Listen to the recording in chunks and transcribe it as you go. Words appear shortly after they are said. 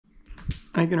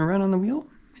Are you gonna run on the wheel?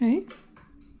 Hey?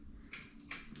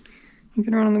 You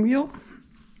gonna run on the wheel?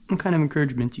 What kind of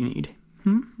encouragement do you need?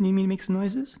 Need me to make some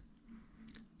noises?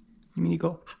 You mean to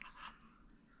go?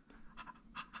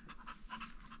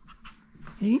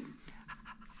 Hey?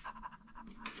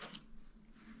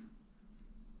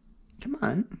 Come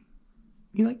on.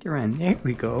 You like to run. There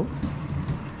we go.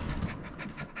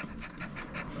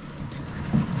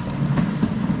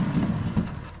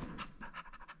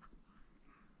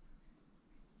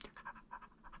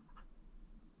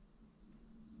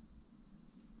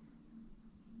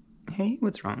 Hey,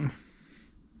 what's wrong?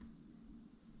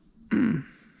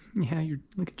 Yeah,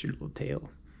 look at your little tail.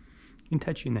 I can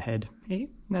touch you in the head. Hey,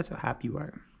 that's how happy you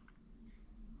are.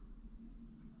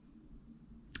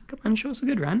 Come on, show us a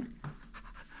good run.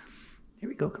 There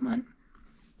we go, come on.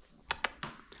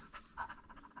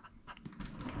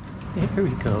 There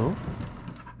we go.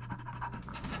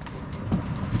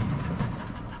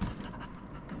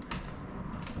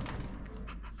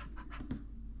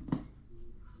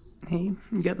 Hey,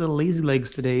 you got little lazy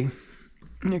legs today.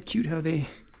 And they're cute how they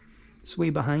sway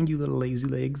behind you, little lazy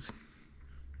legs.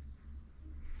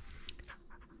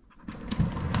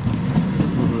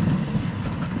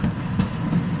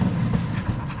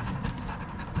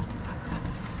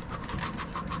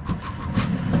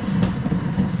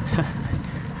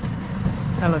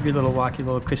 I love your little walk, your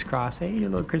little crisscross. Hey, your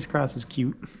little crisscross is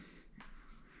cute.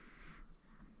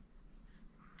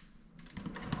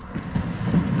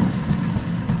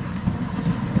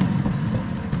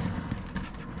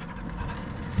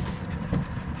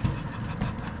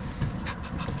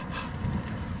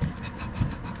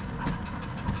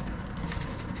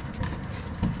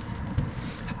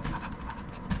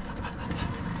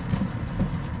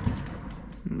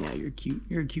 Yeah, you're cute.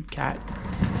 You're a cute cat.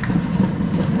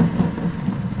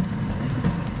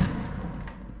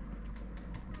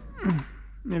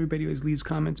 Everybody always leaves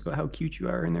comments about how cute you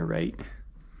are, and they're right.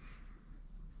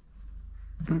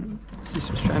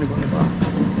 Sister's trying to go in the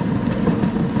box.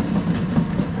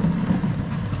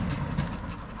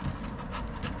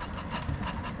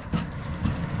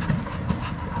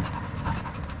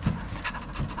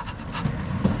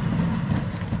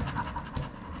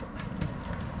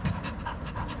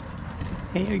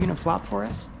 Hey, are you gonna flop for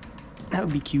us? That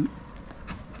would be cute.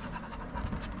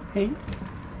 Hey.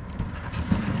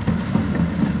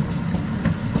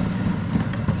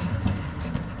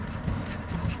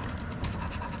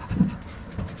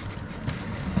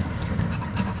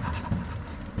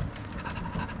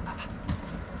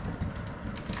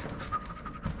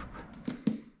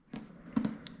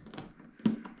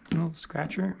 Little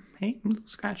scratcher. Hey, little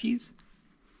scratchies.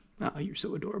 Oh, you're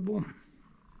so adorable.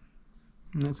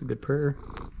 And that's a good purr.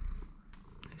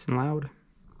 Nice and loud.